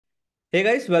Hey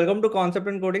guys, welcome to Concept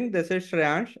and Coding. This is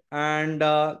Shreyansh, and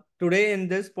today in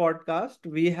this podcast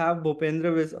we have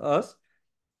Bhupendra with us.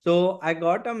 So I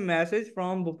got a message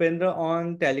from Bhupendra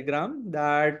on Telegram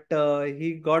that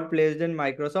he got placed in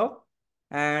Microsoft,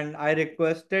 and I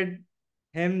requested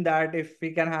him that if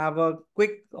we can have a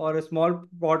quick or a small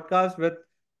podcast with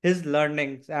his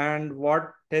learnings and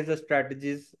what his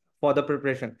strategies for the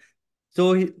preparation.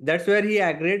 So that's where he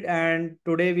agreed, and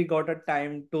today we got a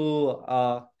time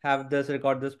to have this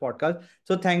record this podcast.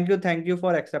 So thank you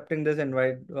for accepting this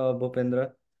invite, Bhupendra.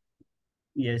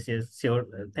 Yes, sure.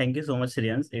 Thank you so much,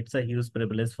 Shreyans. It's a huge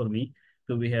privilege for me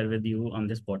to be here with you on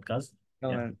this podcast.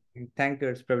 No, Yeah. man, thank you.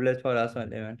 It's privilege for us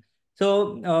only, man.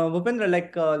 So,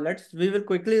 Bhupendra, we will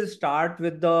quickly start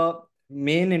with the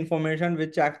main information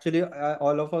which actually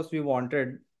all of us we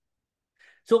wanted.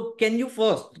 So can you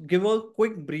first give a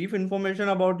quick brief information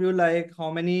about you, like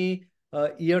how many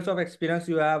years of experience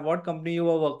you have, what company you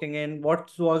were working in,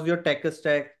 what was your tech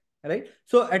stack, right?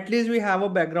 So at least we have a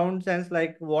background sense,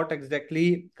 like what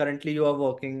exactly currently you are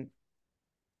working.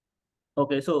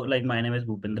 Okay, so like my name is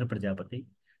Bhupendra Prajapati.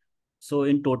 So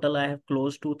in total, I have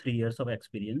close to 3 years of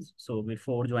experience. So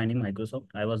before joining Microsoft,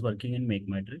 I was working in Make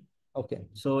My Trip. Okay.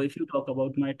 So if you talk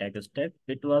about my tech stack,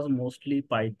 it was mostly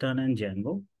Python and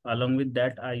Django. Along with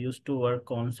that, I used to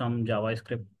work on some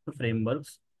JavaScript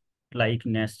frameworks like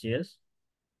Nest.js.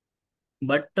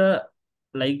 But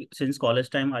like since college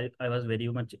time, I was very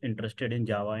much interested in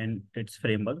Java and its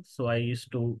framework. So I used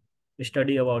to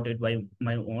study about it by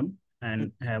my own Hmm.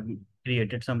 and have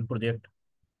created some project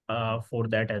for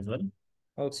that as well.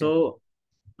 Okay. So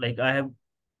like I have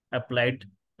applied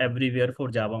everywhere for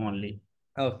Java only.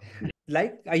 Okay.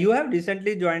 Like you have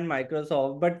recently joined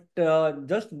Microsoft, but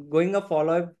just going a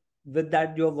follow up with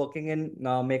that, you're working in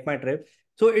Make My Trip.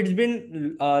 So it's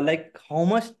been like how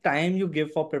much time you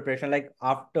give for preparation, like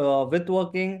after with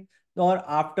working or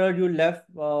after you left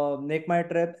Make My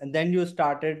Trip and then you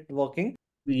started working.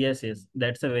 Yes,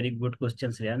 that's a very good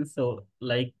question, Sriyan. So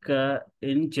like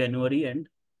in January end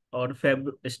or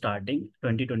Feb starting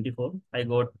 2024, I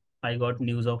got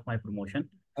news of my promotion.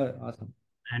 Awesome.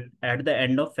 And at the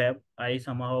end of Feb, I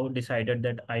somehow decided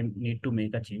that I need to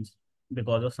make a change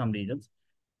because of some reasons.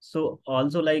 So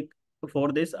also like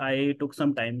for this, I took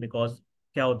some time because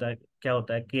क्या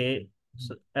होता है कि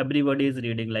everybody is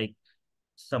reading like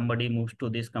somebody moves to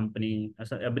this company,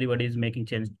 so everybody is making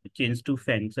change to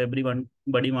Fang. So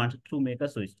everybody wants to make a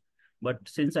switch. But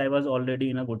since I was already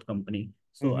in a good company,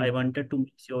 so Mm-hmm. I wanted to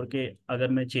make sure कि अगर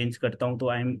मैं change करता हूँ तो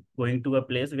I'm going to a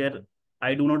place where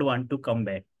I do not want to come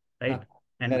back, right?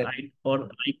 And Correct.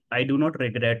 I do not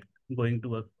regret going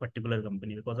to a particular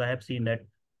company because I have seen that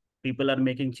people are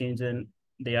making change and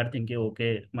they are thinking,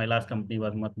 okay, my last company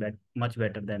was much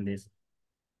better than this.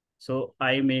 So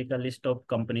I make a list of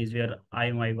companies where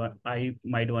I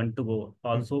might want to go. Mm.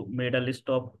 Also made a list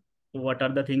of what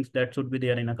are the things that should be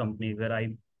there in a company where I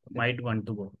Okay. might want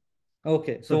to go.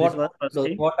 Okay. So So this was first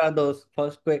thing. what are those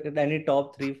first quick any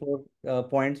top three, four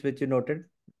points which you noted?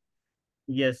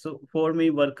 Yes. So for me,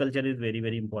 work culture is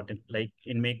very important. Like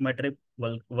in Make My Trip,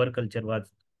 work culture was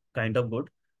kind of good.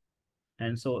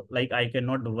 And so like I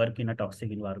cannot work in a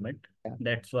toxic environment. Yeah.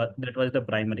 That was the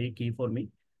primary key for me.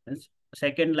 And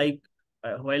second, like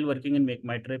while working in Make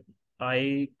My Trip,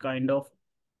 I kind of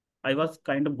I was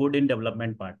kind of good in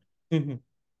development part. Mm-hmm.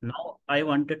 Now I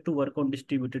wanted to work on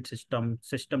distributed system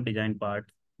design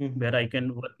part, Mm-hmm. where I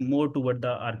can work more toward the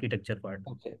architecture part.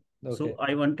 Okay. So Okay.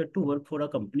 I wanted to work for a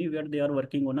company where they are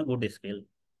working on a good scale,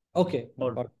 Okay.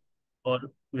 or or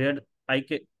where I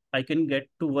can get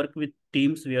to work with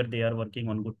teams where they are working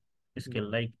on good scale.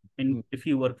 Like in if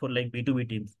you work for like B2B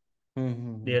teams,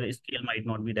 Mm-hmm. their scale might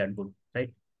not be that good,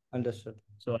 right? Understood.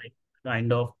 So I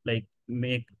kind of like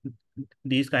make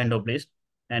these kind of lists,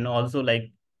 and also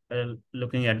like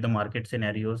looking at the market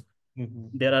scenarios, Mm-hmm.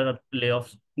 there are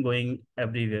layoffs going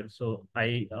everywhere. So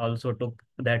I also took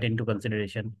that into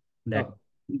consideration that Oh,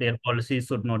 their policies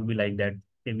should not be like that.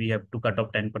 If we have to cut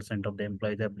off 10% of the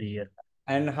employees every year.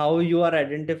 and how you are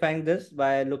identifying this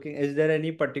by looking, is there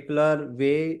any particular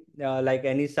way, like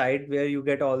any site where you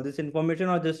get all this information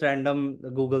or just random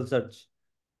Google search?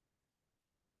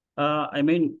 I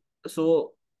mean,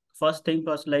 so first thing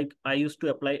first, like I used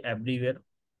to apply everywhere.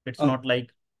 It's Oh, not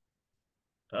like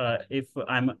if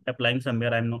I'm applying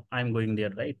somewhere, I'm going there,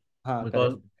 right? correct.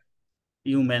 Because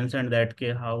you mentioned that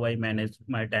how I manage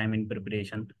my time in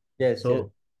preparation. Yes, yes.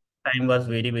 So time was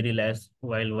very less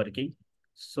while working.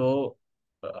 So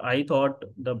I thought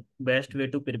the best way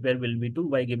to prepare will be to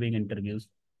by giving interviews.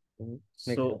 Mhm. Makes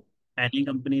sense. So any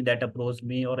company that approached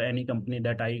me or any company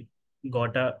that I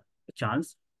got a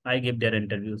chance, I give their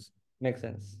interviews. Makes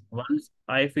sense. Once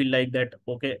I feel like that,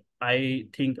 okay, I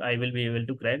think I will be able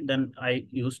to crack, then I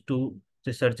used to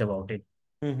research about it.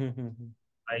 Mm-hmm.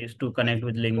 I used to connect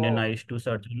with LinkedIn. Oh. I used to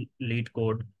search lead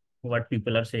code, what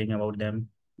people are saying about them.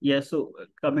 Yeah, so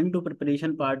coming to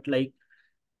preparation part, like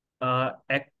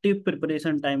active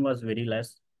preparation time was very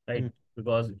less, right? Mm.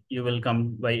 Because you will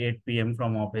come by 8 p.m.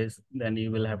 from office, then you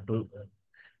will have to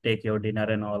take your dinner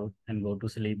and all and go to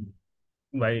sleep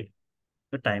by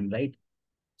the time, right?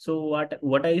 So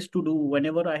what I used to do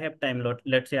whenever I have time,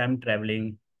 let's say I'm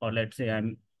traveling or let's say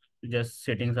I'm just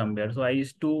sitting somewhere. So I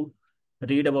used to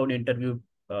read about interview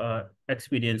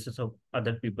experiences of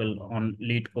other people on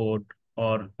Lead Code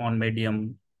or on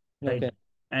Medium, right? Okay.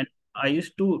 And I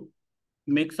used to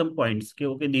make some points. Okay,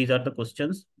 okay, these are the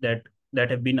questions that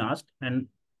have been asked, and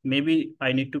maybe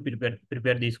I need to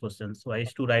prepare these questions. So I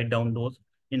used to write down those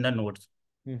in the notes.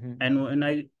 Mm-hmm.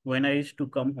 And when I used to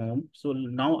come home, so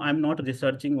now I'm not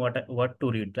researching what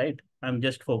to read, right? I'm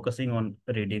just focusing on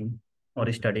reading or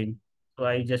Mm. studying. So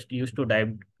I just used to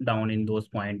dive down in those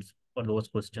points or those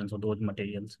questions or those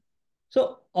materials.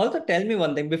 So also tell me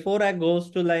one thing before I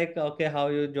goes to like, okay, how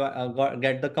you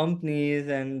get the companies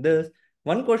and this.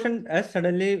 One question as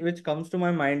suddenly which comes to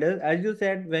my mind is, as you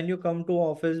said, when you come to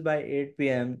office by 8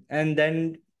 p.m. and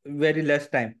then very less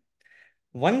time.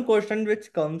 One question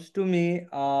which comes to me,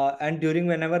 and during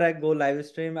whenever I go live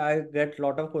stream, I get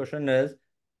lot of question is,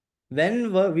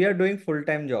 when we are doing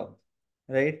full-time job,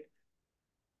 right?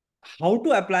 How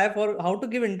to apply for, how to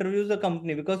give interviews a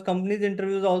company, because companies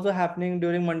interviews also happening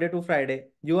during Monday to Friday.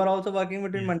 You are also working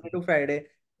between Yes. Monday to Friday.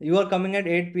 You are coming at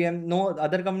 8 p.m. No,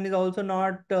 other companies also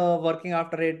not working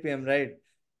after 8 p.m., right?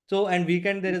 So and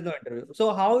weekend there is no interview.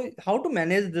 So how to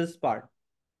manage this part?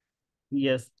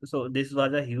 Yes, so this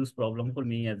was a huge problem for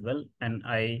me as well, and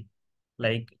I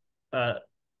like uh,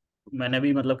 मैंने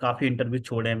भी मतलब काफी interview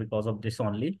छोड़े हैं because of this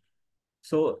only.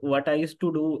 So what I used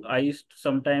to do, I used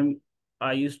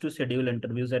to schedule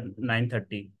interviews at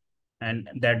 9:30, and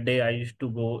that day I used to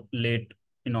go late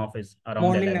in office around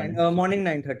Morning 9 11. So morning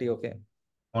 9:30. Okay.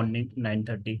 morning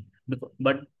 9:30,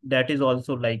 but that is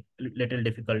also like little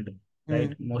difficult, right?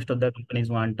 Mm-hmm. Most of the companies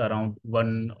want around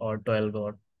 1 or 12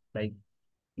 or like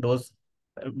those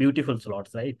beautiful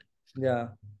slots, right? Yeah.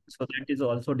 So that is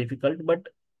also difficult. But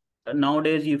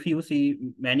nowadays, if you see,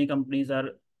 many companies are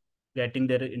getting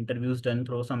their interviews done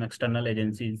through some external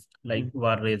agencies like Mm.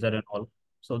 Warraiser and all.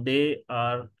 So they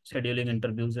are scheduling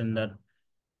interviews in the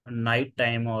night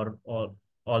time or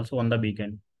also on the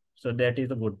weekend. So that is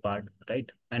the good part, right?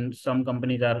 And some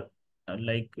companies are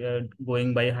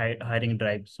going by hiring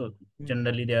drive. So Mm.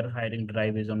 generally their hiring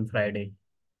drive is on Friday.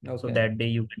 So Okay. that day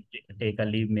you can take a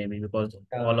leave maybe because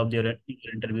all Yeah. of your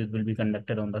interviews will be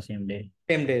conducted on the same day.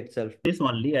 Same day itself. This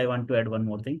only I want to add one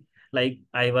more thing. Like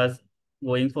I was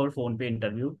going for phone pay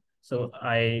interview, so Mm.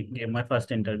 I gave my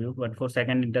first interview, but for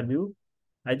second interview,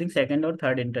 I think second or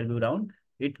third interview round,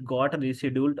 it got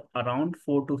rescheduled around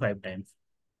 4 to 5 times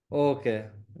Okay.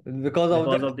 Because of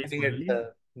the because of this timing only. itself.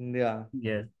 Yeah.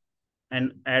 Yes,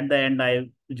 and at the end I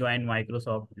joined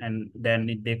Microsoft, and then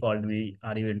they called me,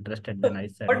 are you interested? Then So, I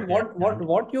said but okay, I'm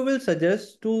what you will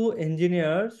suggest to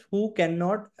engineers who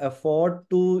cannot afford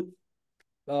to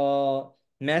uh,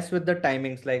 mess with the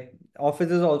timings? Like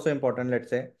office is also important, let's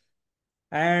say,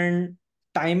 and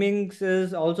timings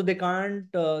is also they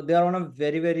can't. They are on a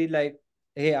very like,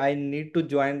 hey, I need to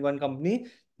join one company.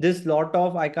 This lot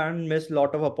of I can't miss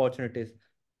lot of opportunities.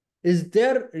 Is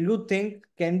there, you think,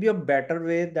 can be a better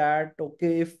way that,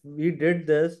 okay, if we did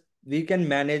this, we can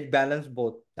manage balance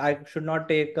both? I should not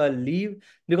take a leave,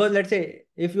 because let's say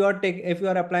if you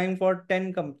are applying for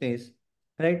 10 companies,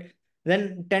 right?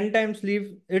 Then 10 times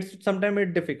leave, it's sometimes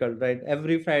it's difficult, right?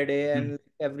 Every Friday Hmm. and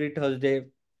every Thursday.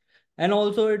 And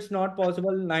also it's not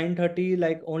possible 9:30,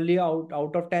 like only out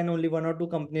of 10, only one or two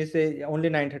companies say only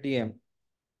 9:30 a.m.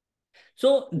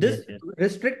 So this Yes, yes.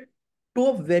 restrict to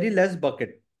a very less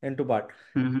bucket into part.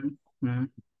 Mm-hmm. Mm-hmm.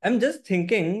 I'm just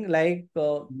thinking, like,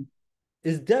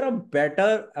 is there a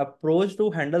better approach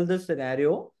to handle this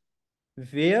scenario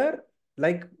where,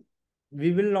 like,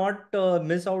 we will not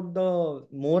miss out the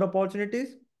more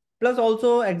opportunities? Plus,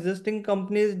 also existing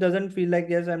companies doesn't feel like,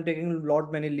 yes, I'm taking a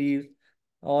lot many leaves,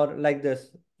 or like this,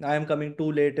 I am coming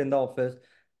too late in the office.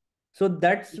 So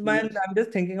that's my. Yes. I'm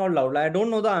just thinking out loud. Like, I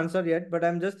don't know the answer yet, but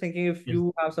I'm just thinking if Yes.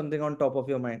 you have something on top of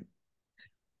your mind.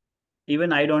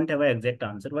 Even I don't have an exact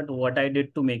answer, but what I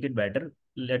did to make it better,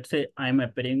 let's say I'm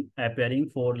appearing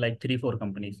for like 3 4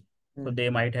 companies. So Hmm. they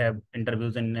might have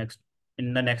interviews in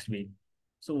the next week.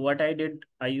 So what I did,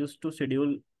 I used to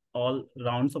schedule all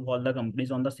rounds of all the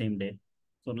companies on the same day.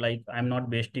 So like I'm not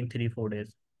wasting 3 4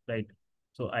 days, right?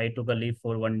 So I took a leave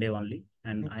for one day only.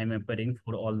 and I'm appearing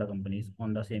for all the companies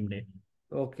on the same day,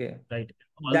 Okay. right?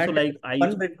 Also, That like is I one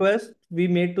used request we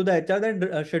made to the HR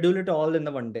that schedule it all in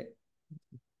the one day.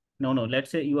 no, let's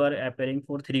say you are appearing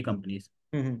for three companies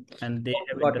Mm-hmm. and they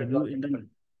have Got it. interview Got in it. the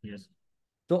yes.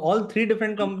 So all three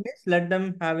different companies, let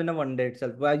them have in a one day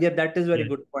itself. Well, yeah, that is very Yes,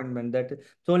 good point, man.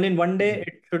 So only in one day yes.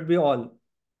 it should be all.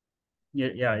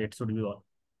 Yeah, yeah, it should be all.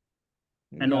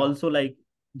 And Yeah. also like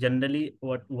generally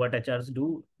what HRs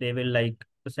do, they will like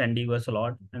send you a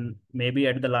slot and maybe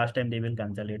at the last time they will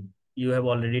cancel it. You have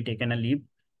already taken a leave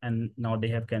and now they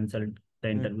have canceled the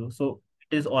Mm. interview. So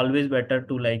it is always better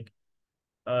to like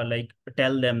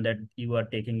tell them that you are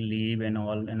taking leave and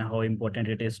all and how important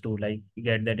it is to like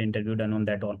get that interview done on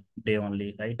that day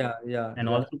only, right? Yeah, yeah, And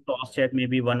yeah, also cross check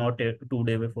maybe 1 or 2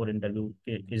 day before interview.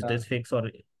 Okay, is yeah. this fixed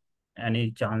or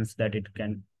any chance that it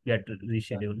can get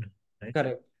rescheduled, right?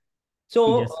 Correct.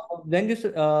 So Yes. when you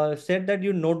said that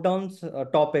you note down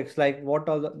topics, like what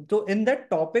are the, so in that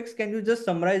topics, can you just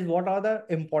summarize what are the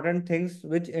important things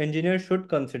which engineers should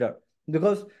consider?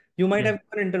 Because you might Yes. have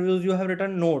given interviews, you have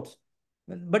written notes,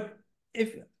 but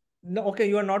if no, okay,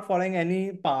 you are not following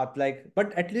any path, like,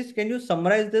 but at least can you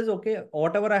summarize this? Okay,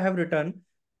 whatever I have written,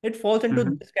 it falls into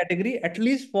Mm-hmm. this category, at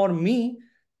least for me,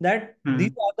 that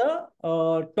these Mm-hmm. are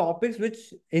the topics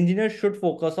which engineers should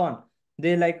focus on.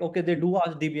 They like, okay, they do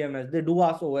ask DBMS, they do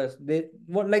ask OS, they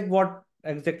what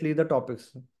exactly the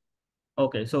topics.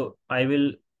 Okay, so I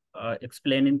will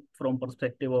explain it from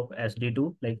perspective of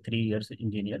SD2, like 3 years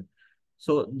engineer.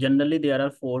 So generally there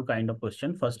are four kind of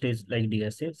question. First is like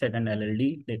DSA, second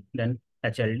LLD, then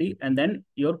HLD, and then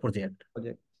your project,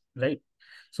 Project. right?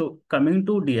 So coming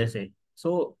to DSA,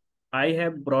 so I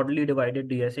have broadly divided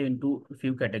DSA into a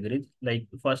few categories. Like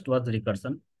first was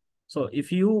recursion. So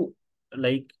if you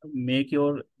like make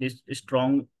your this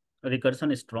strong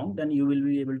recursion strong, then you will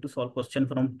be able to solve question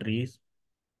from trees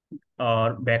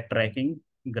or backtracking,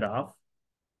 graph,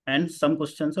 and some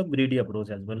questions of greedy approach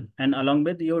as well. And along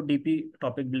with your DP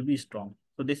topic will be strong.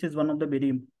 So this is one of the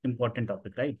very important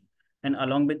topic, right? And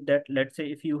along with that, let's say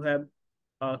if you have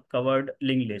covered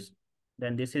linked list,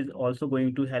 then this is also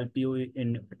going to help you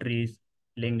in trees,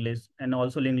 linked list, and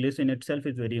also linked list in itself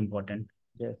is very important.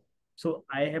 Yes. So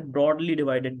I have broadly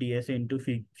divided DSA into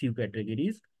few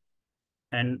categories,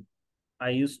 and I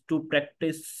used to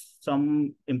practice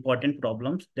some important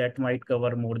problems that might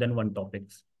cover more than one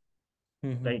topics,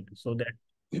 Mm-hmm. right? So that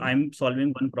I'm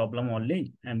solving one problem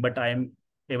only, and but I am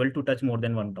able to touch more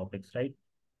than one topics, right?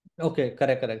 Okay,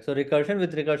 correct, correct. So recursion,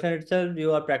 with recursion itself,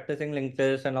 you are practicing linked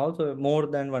list and also more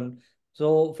than one.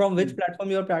 So from which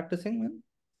platform you are practicing, man?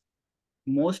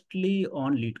 Mostly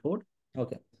on lead code.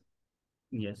 Okay,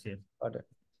 Yes, yes. got it.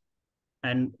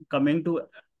 And coming to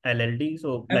LLD,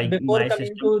 so And like before my coming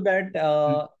system. to that,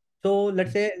 Mm, so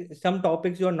let's say some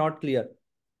topics you are not clear.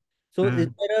 So is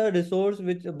mm. there a resource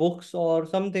which books or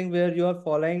something where you are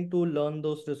following to learn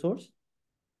those resource?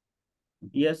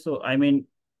 Yes, so I mean,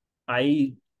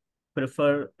 I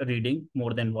prefer reading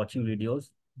more than watching videos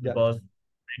Yeah, because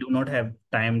I do not have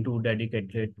time to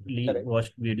dedicatedly correct.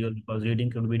 watch videos because reading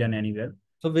could be done anywhere.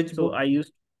 So which So book?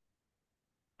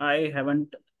 I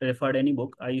haven't referred any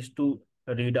book. I used to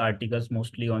read articles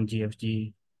mostly on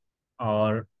GFG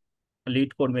or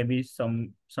lead code. Maybe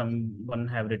someone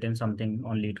have written something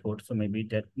on lead code. So maybe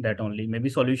that only. Maybe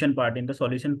solution part. In the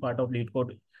solution part of lead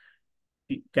code,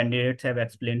 the candidates have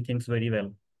explained things very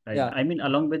well. Right. Yeah. I mean,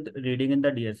 along with reading in the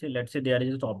DSA, let's say there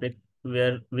is a topic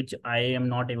where which I am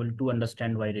not able to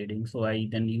understand by reading. So I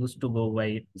then used to go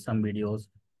by some videos.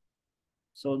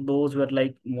 So those were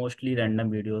like mostly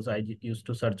random videos used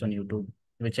to search on YouTube.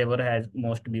 Whichever has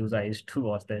most views, I used to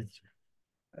watch that.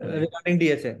 Right. Regarding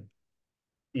DSA.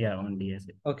 Yeah, on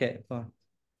DSA. Okay,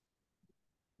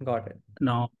 got it.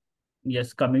 Now,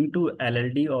 yes, coming to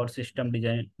LLD or system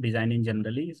design in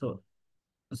generally. So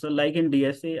like in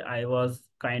DSA, I was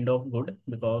kind of good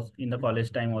because in the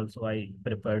college time also I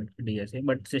prepared DSA,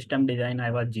 but system design I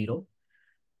was zero.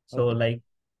 So Okay. like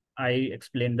I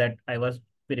explained that I was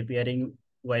preparing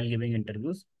while giving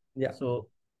interviews. Yeah. So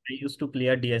I used to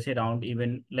clear DSA round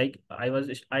even like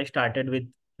I started with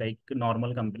like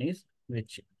normal companies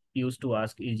which used to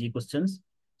ask easy questions.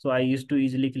 So I used to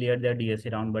easily clear their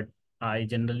DSA round, but I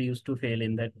generally used to fail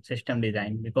in that system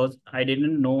design because I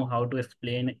didn't know how to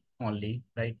explain only,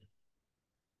 right?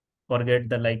 Forget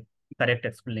the like correct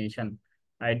explanation.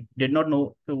 I did not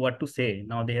know what to say.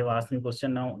 Now they have asked me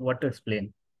question now what to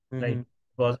explain, Mm-hmm. right?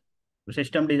 Because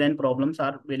system design problems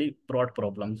are very broad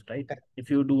problems, right? If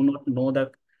you do not know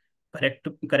the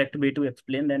correct way to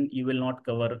explain, then you will not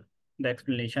cover the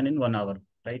explanation in 1 hour,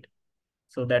 right?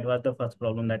 So that was the first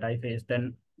problem that I faced.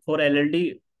 Then for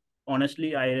LLD,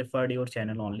 honestly, I referred your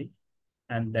channel only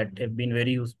and that have been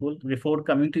very useful. Before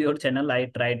coming to your channel, I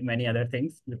tried many other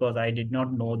things because I did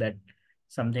not know that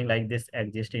something like this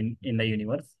exists in the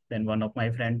universe. Then one of my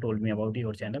friend told me about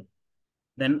your channel.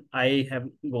 Then I have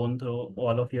gone through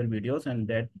all of your videos, and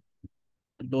that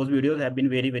those videos have been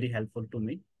very, very helpful to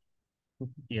me.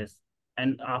 Yes.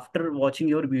 And after watching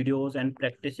your videos and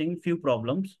practicing few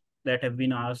problems that have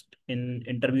been asked in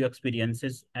interview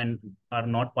experiences and are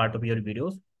not part of your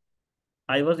videos,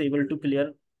 I was able to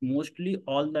clear mostly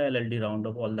all the LLD round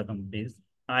of all the companies.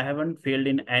 I haven't failed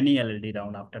in any LLD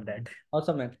round after that.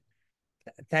 Awesome, man.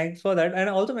 Thanks for that. And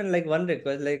also, man, like one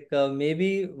request, like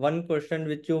maybe one question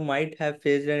which you might have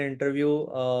faced in an interview,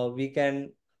 we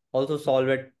can also solve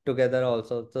it together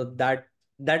also. So that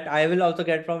I will also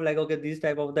get from like, okay, these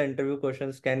type of the interview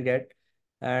questions can get,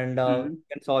 and Mhm.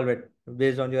 can solve it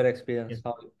based on your experience. Yes,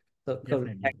 So cool.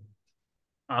 definitely.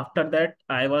 After that,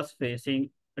 I was facing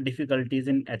difficulties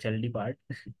in HLD part.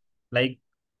 Like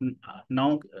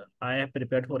now I have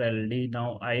prepared for LLD.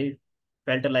 Now I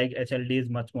felt like HLD is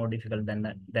much more difficult than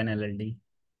LLD.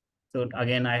 So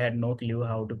again, I had no clue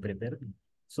how to prepare.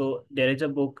 So there is a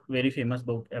book, very famous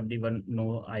book, everyone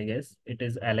know, I guess. It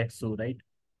is Alex Su, right?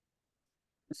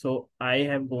 So I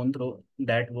have gone through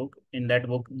that book. In that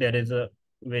book, there is a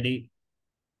very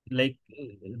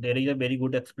there is a very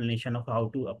good explanation of how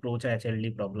to approach a HLD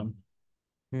problem.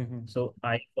 Mm-hmm. So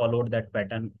I followed that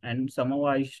pattern, and somehow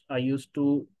I used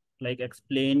to like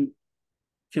explain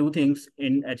few things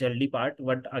in HLD part,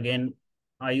 but again,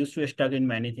 I used to stuck in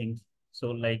many things.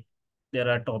 So like there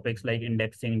are topics like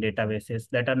indexing databases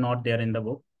that are not there in the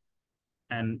book,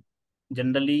 and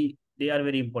generally they are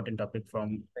very important topic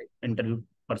from Right. interview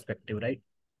perspective, right?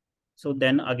 So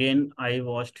then again, I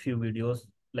watched few videos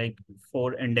like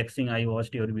for indexing. I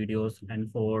watched your videos,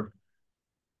 and for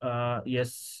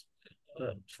yes,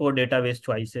 for database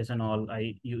choices and all,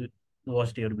 you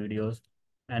watched your videos,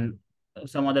 and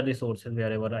some other resources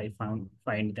wherever I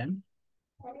find them.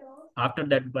 After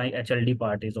that, my HLD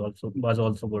part is also was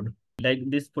also good. Like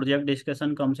this project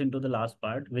discussion comes into the last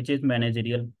part, which is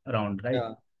managerial round, right?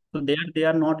 Yeah. So they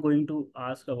are not going to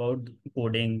ask about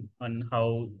coding and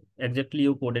how exactly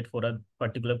you coded for a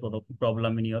particular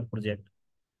problem in your project.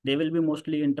 They will be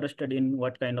mostly interested in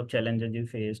what kind of challenges you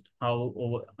faced,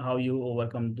 how you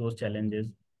overcome those challenges,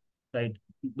 right?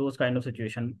 Those kind of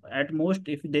situation. At most,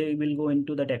 if they will go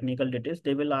into the technical details,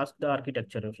 they will ask the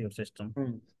architecture of your system.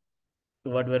 Hmm.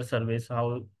 What were service,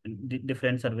 how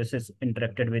different services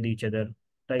interacted with each other,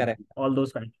 right? Correct. All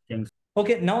those kind of things.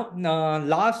 Okay, now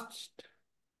last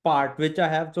part which I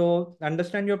have to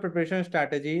understand your preparation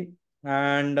strategy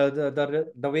and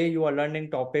the way you are learning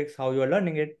topics, how you are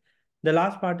learning it. The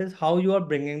last part is how you are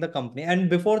bringing the company. And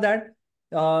before that,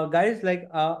 guys,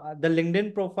 like the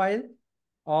LinkedIn profile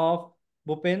of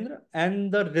Bhupendra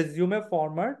and the resume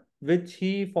format which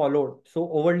he followed. So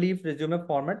Overleaf resume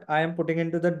format, I am putting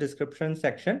into the description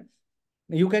section.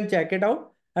 You can check it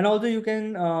out. And also you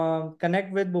can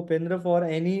connect with Bhupendra for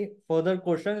any further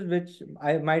questions which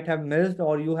I might have missed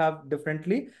or you have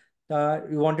differently.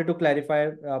 You wanted to clarify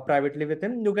privately with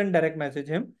him. You can direct message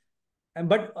him.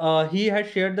 But he has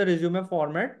shared the resume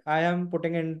format. I am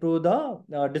putting into the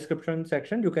description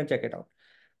section. You can check it out.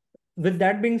 With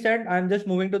that being said, I'm just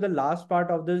moving to the last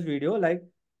part of this video, like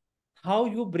how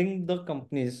you bring the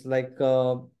companies, like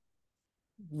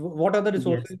what are the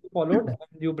resources Yes. you followed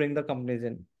and you bring the companies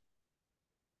in.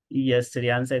 Yes,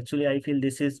 Rians, actually, I feel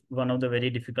this is one of the very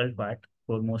difficult part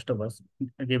for most of us,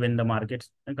 given the market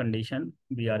condition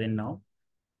we are in now.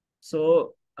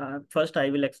 So first, I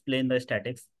will explain the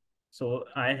statics. So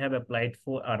I have applied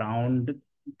for around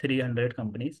 300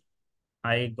 companies.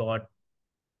 I got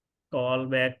call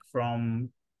back from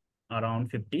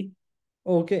around 50.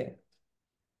 Okay.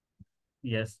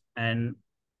 Yes, and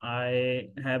I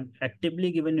have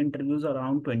actively given interviews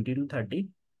around 20 to 30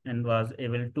 and was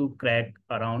able to crack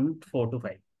around 4 to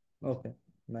 5. Okay.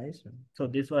 Nice. So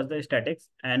this was the statics.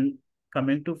 And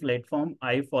coming to platform,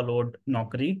 I followed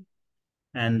Naukri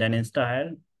and then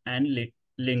InstaHire and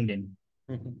LinkedIn.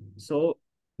 Mhm. So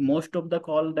most of the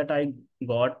call that I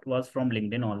got was from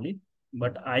LinkedIn only,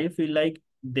 but I feel like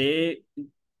they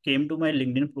came to my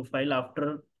LinkedIn profile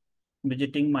after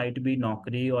visiting might be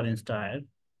Naukri or InstaHire.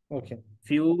 Okay.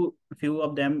 Few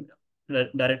of them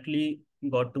directly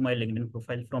got to my LinkedIn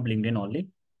profile from LinkedIn only.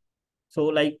 So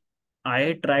like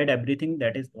I tried everything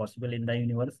that is possible in the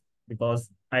universe because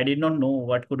I did not know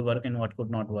what could work and what could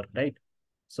not work, right?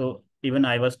 So even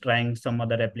I was trying some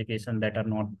other application that are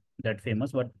not that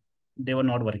famous, but they were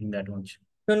not working that much.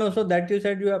 No, no. So that you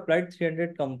said you applied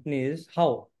 300 companies.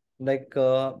 How? Like,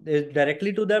 is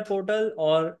directly to their portal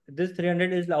or this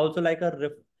 300 is also like a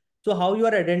ref. So how you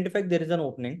are identifying there is an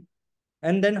opening?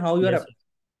 And then how you are Yes.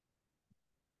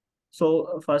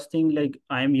 So first thing, like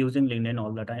I'm using LinkedIn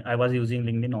all the time. I was using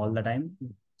LinkedIn all the time.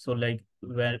 So like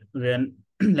when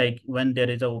like when there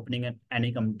is a opening at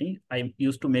any company, I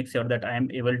used to make sure that I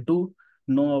am able to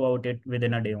know about it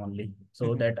within a day only,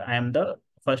 so Mhm. that I am the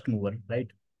first mover, right?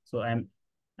 So I'm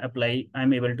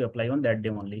able to apply on that day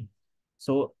only.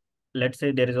 So let's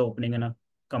say there is an opening in a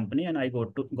company and I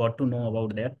got to know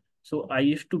about there. So I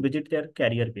used to visit their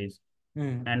career page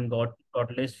Mhm. and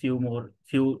got list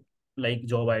few like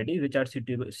job ID which are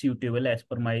suitable as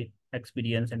per my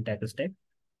experience and tech stack.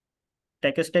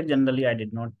 Tech stack generally I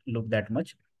did not look that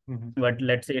much, Mhm. but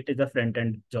let's say it is a front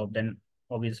end job, then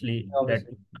obviously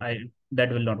Obviously. I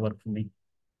that will not work for me.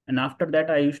 And after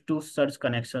that, I used to search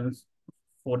connections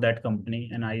for that company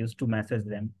and I used to message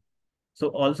them. So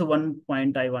also one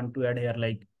point I want to add here,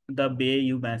 like the way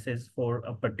you message for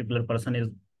a particular person is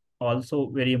also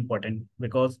very important,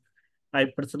 because I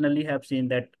personally have seen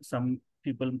that some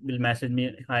people will message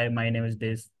me, "Hi, my name is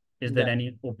this. Is there Yeah,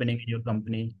 any opening in your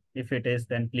company? If it is,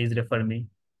 then please refer me."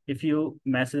 If you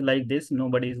message like this,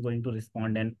 nobody is going to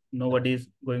respond and nobody is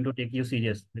going to take you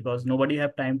serious, because nobody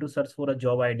have time to search for a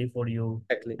job ID for you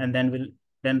exactly. and then will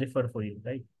then refer for you,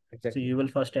 right? So Exactly. you will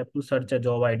first have to search a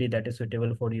job ID that is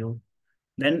suitable for you.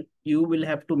 Then you will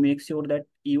have to make sure that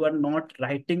you are not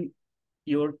writing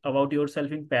your about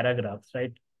yourself in paragraphs,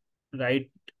 right? Write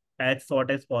as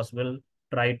short as possible.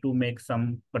 Try to make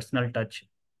some personal touch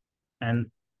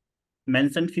and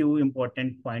mention few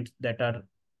important points that are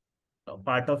a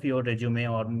part of your resume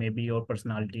or maybe your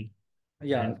personality,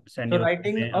 Yeah. and send So your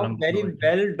writing resume a along with very it.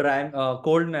 well dry,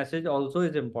 cold message also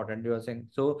is important, you are saying.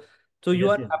 So you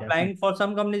Yes, are yes, applying definitely. for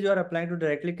some companies, you are applying to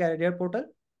directly career portal.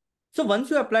 So once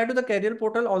you apply to the career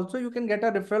portal, also you can get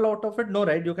a referral out of it. No,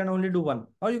 right? You can only do one,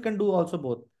 or you can do also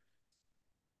both.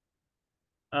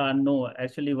 No,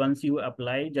 actually, once you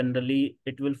apply, generally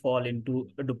it will fall into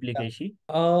a Yeah. duplication.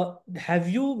 Have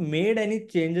you made any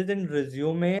changes in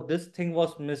resume? This thing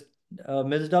was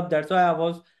messed up. That's why I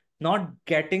was not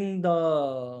getting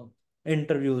the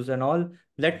interviews and all.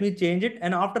 Let me change it,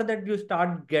 and after that you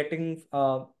start getting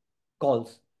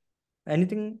calls.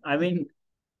 Anything? I mean,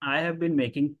 I have been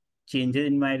making changes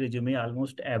in my resume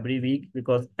almost every week,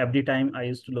 because every time I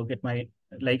used to look at my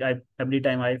like I every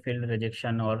time I felt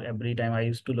rejection or every time I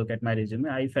used to look at my resume,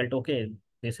 I felt okay,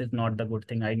 this is not the good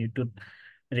thing. I need to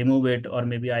remove it, or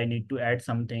maybe I need to add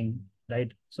something,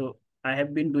 right? So I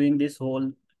have been doing this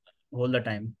whole the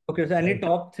time, Okay, so any right?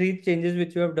 top three changes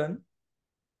which you have done?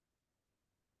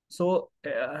 So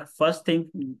first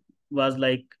thing was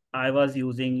like I was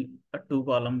using a two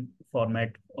column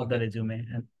format of the Okay, resume,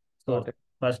 and got so it.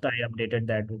 first I updated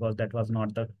that because that was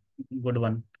not the good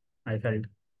one, I felt.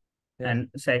 Yeah. And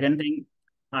second thing,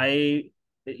 I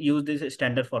use this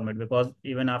standard format, because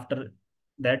even after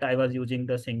that I was using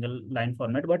the single line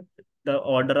format, but the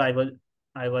order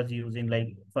I was using,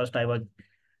 like first I was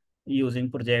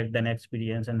using project, then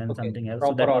experience, and then Okay, something else.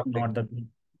 So proper that was ordering. not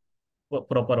the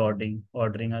proper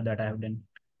ordering that I have done.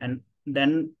 And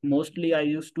then mostly I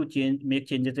used to make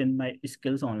changes in my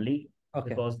skills only,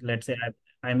 Okay. because let's say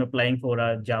I'm applying for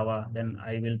a Java, then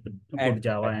I will put And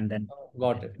Java and then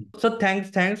got it. So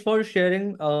thanks for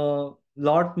sharing a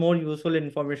lot more useful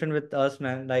information with us,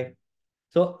 man. Like,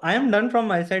 so I am done from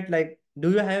my side. Like,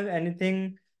 do you have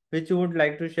anything which you would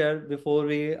like to share before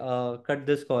we cut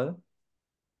this call?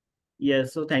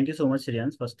 yes. So thank you so much,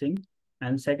 Shriyans, first thing.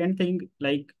 And second thing,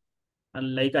 like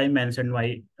I mentioned,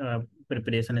 my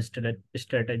preparation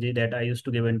strategy, that I used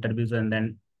to give interviews and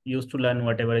then used to learn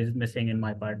whatever is missing in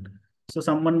my part. So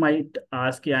someone might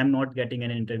ask, "Yeah, I'm not getting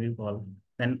an interview call.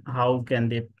 Then how can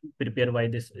they prepare by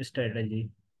this strategy?"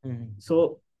 Mhm.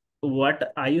 So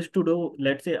what I used to do,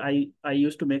 let's say I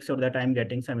used to make sure that I'm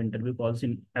getting some interview calls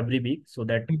in every week, so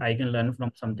that I can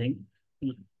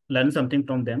l- learn something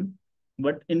from them.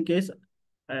 But in case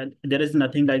there is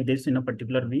nothing like this in a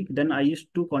particular week, then I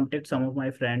used to contact some of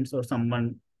my friends or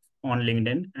someone on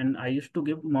LinkedIn, and I used to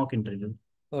give mock interview,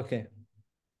 Okay.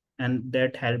 and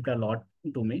that helped a lot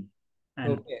to me.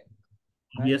 And Okay.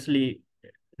 Nice. obviously,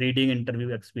 reading interview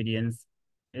experience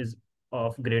is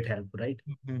of great help, right?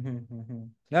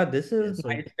 Yeah, this Yeah. is So.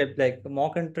 nice step, like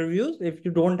mock interviews. If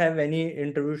you don't have any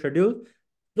interview schedule,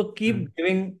 so Mm, keep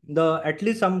giving the at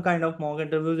least some kind of mock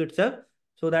interviews itself,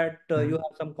 so that you mm,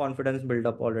 have some confidence built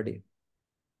up already.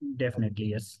 definitely,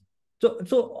 yes.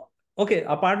 So okay,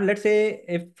 apart, let's say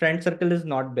if friend circle is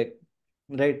not big,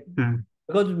 right? Mm,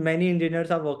 Because many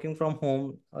engineers are working from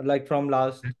home, like from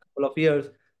last mm. couple of years.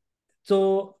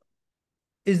 So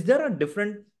is there a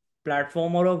different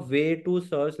platform or a way to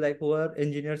search like who are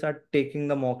engineers are taking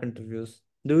the mock interviews?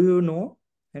 Do you know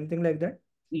anything like that?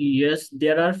 Yes,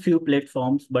 there are few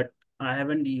platforms, but I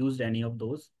haven't used any of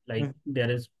those. Like Mm,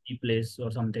 there is Place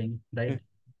or something, mm, right?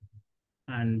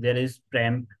 And there is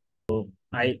Prem.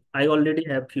 I already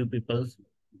have few people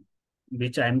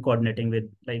which I'm coordinating with.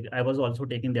 Like I was also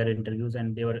taking their interviews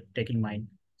and they were taking mine.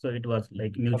 So it was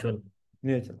like okay. mutual.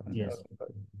 Mutual. Yes.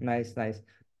 Okay. Nice, nice.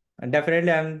 And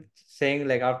definitely, I'm saying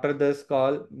like after this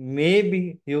call,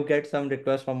 maybe you get some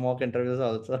requests for mock interviews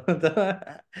also.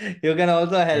 You can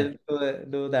also Yes. help to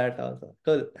do that also.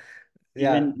 Cool.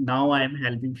 Yeah. Even now I am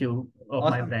helping few of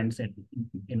my Awesome. friends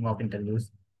in mock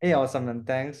interviews. Hey, awesome, man.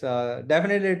 Thanks.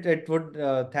 Definitely, it would.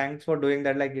 Thanks for doing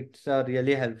that. Like, it's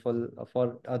really helpful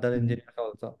for other Mhm. engineers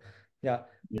also. Yeah.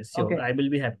 Yes, sure. Okay. I will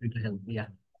be happy to help. Yeah.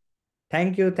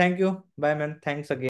 Thank you. Thank you. Bye, man. Thanks again.